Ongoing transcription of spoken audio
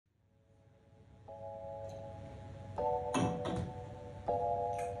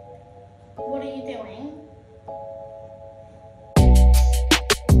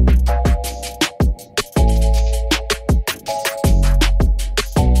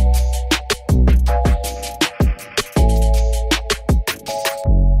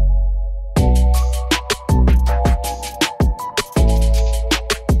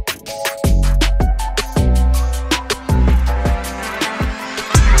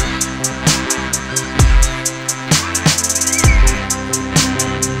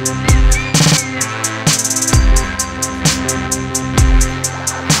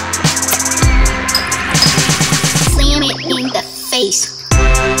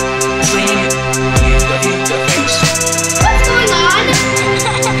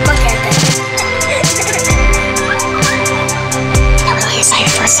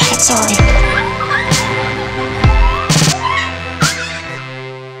story.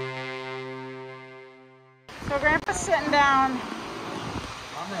 So Grandpa's sitting down,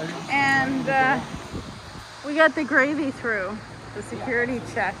 and we got the gravy through the security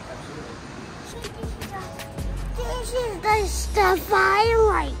check. This is the stuff I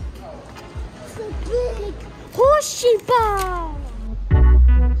like. The big horsey ball.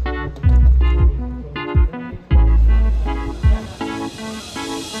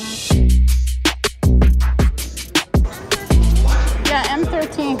 Yeah,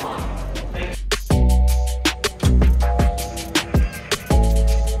 M13.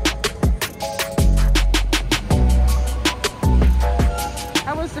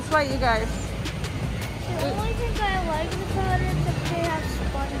 How was the flight, you guys? The only thing I like about it is that they have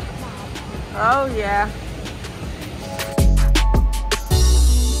SpongeBob. Oh, yeah.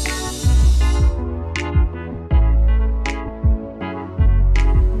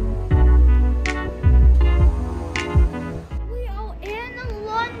 We are in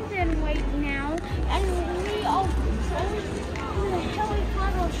London right now, and we are going to the Harry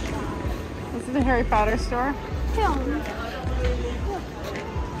Potter shop. This is the Harry Potter store. Film.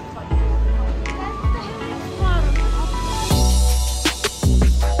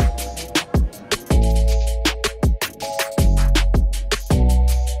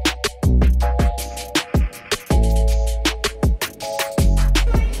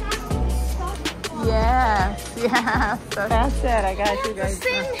 Yeah, so that's it. I got you guys.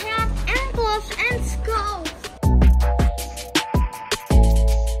 Fin hat and gloves and skulls.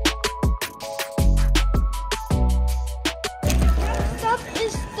 Stuff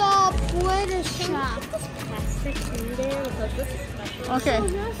is the British shop. Okay. So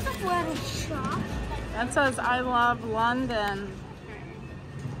here's the British shop. That says I love London.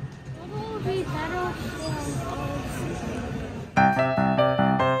 What will be better for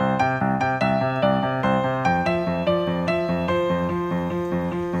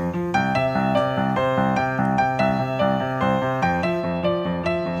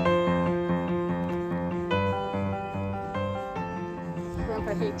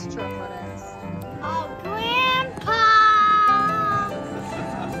Grandpa hates chocolate eggs. Oh, Grandpa!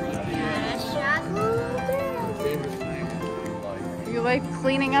 You like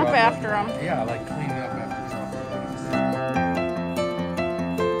cleaning up after them. Yeah, I like cleaning up after chocolate.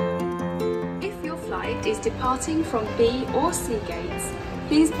 If your flight is departing from B or C gates,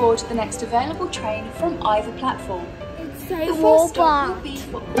 please board the next available train from either platform. It's The a first stop will robot. be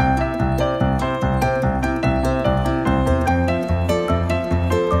for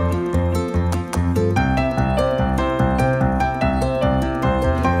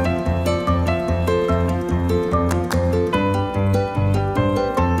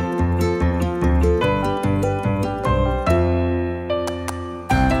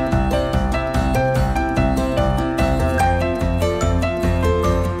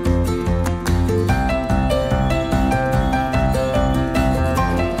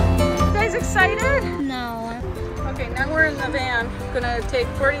Gonna take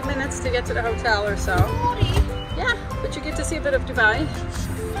 40 minutes to get to the hotel or so. 40? Yeah, but you get to see a bit of Dubai.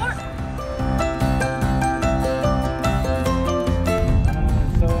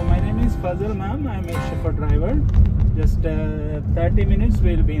 So my name is Fazal, ma'am. I'm a chauffeur driver. Just 30 minutes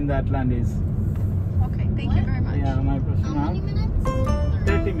we'll be in the Atlantis. Okay, thank you very much. Yeah, my person, How many ma'am. minutes?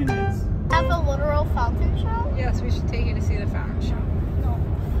 30 minutes. Have a literal fountain show? Yes, we should take you to see the fountain show.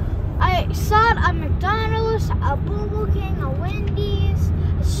 I saw it at McDonald's, a Burger King, a Wendy's,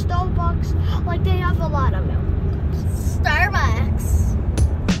 a Starbucks. Like, they have a lot of them. Starbucks.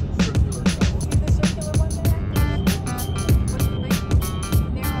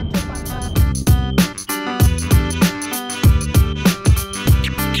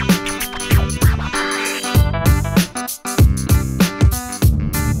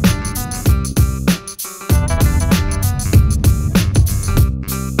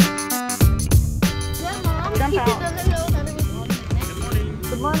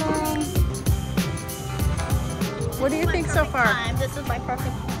 What do you think so far? This is my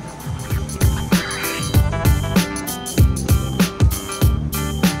perfect time.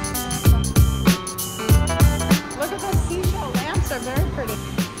 Look at those seashell lamps, they're very pretty.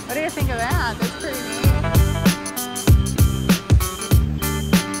 What do you think of that? That's pretty neat.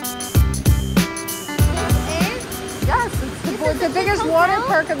 Yes, it's the biggest water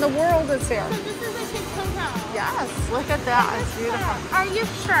park in the world is here. So this is a kid's hotel. Yes, look at that. It's beautiful. Are you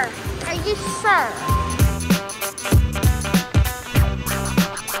sure? Are you sure?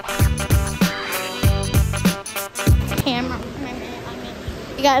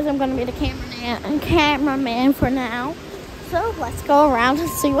 You guys, I'm gonna be the cameraman for now. So let's go around and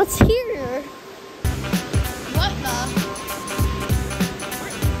see what's here. What the?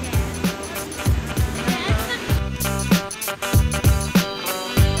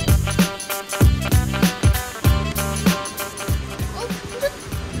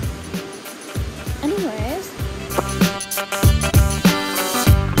 Anyways.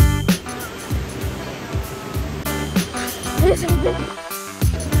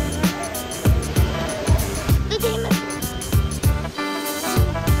 The demon.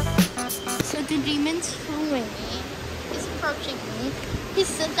 So the demon's following me. He's approaching me. He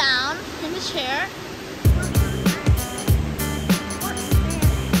sits down in the chair.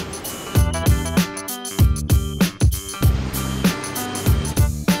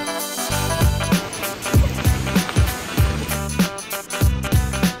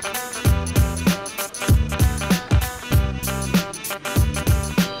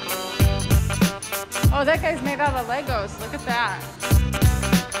 Oh, that guy's made out of Legos. Look at that.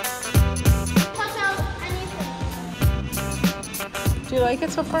 Touch out anything. Do you like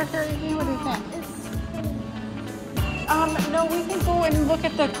it so far, Carrie? What do you think? No, we can go and look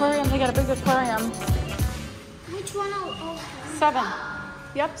at the aquarium. They got a big aquarium. Which one? 7.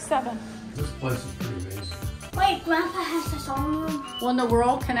 Yep, 7. This place is pretty amazing. Wait, Grandpa has his own room. Well, no, we're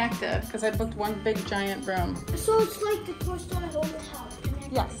all connected because I booked one big giant room. So it's like the Toy Story hotel.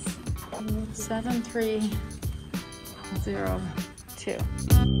 Yes. 7302.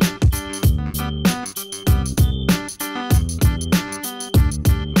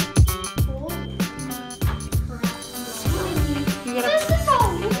 You gotta. This is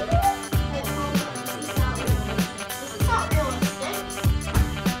all real? Wait, hold on. This is not realistic. This is not realistic.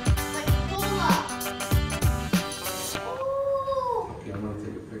 Like, hold up. Ooh. Okay, I'm gonna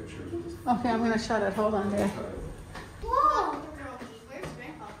take a picture. Okay, I'm gonna shut it. Hold on there. Whoa.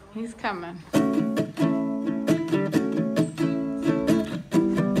 He's coming.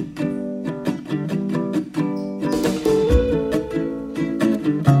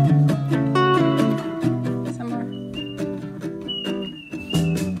 Somewhere.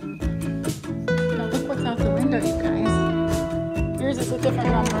 Now look what's out the window, you guys. Yours is a different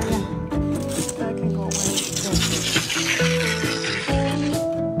number, yeah. That can go away.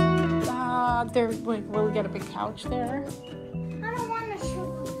 There, will we get a big couch there? I don't want to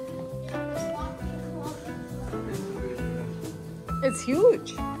show. It's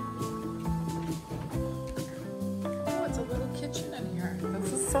huge. Oh, it's a little kitchen in here.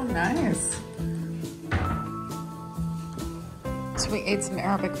 This is so nice. So we ate some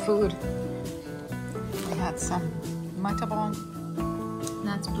Arabic food. We had some matabon.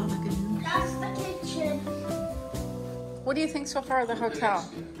 That's bulgogi. That's the kitchen. What do you think so far of the hotel?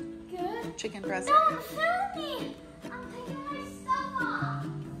 Good. Chicken breast. Don't film me. I'm taking my stuff off.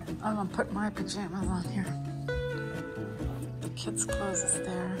 I'm gonna put my pajamas on here. The kids' clothes is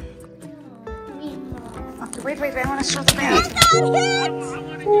there. Okay, wait, I want to show the bed. It's not it.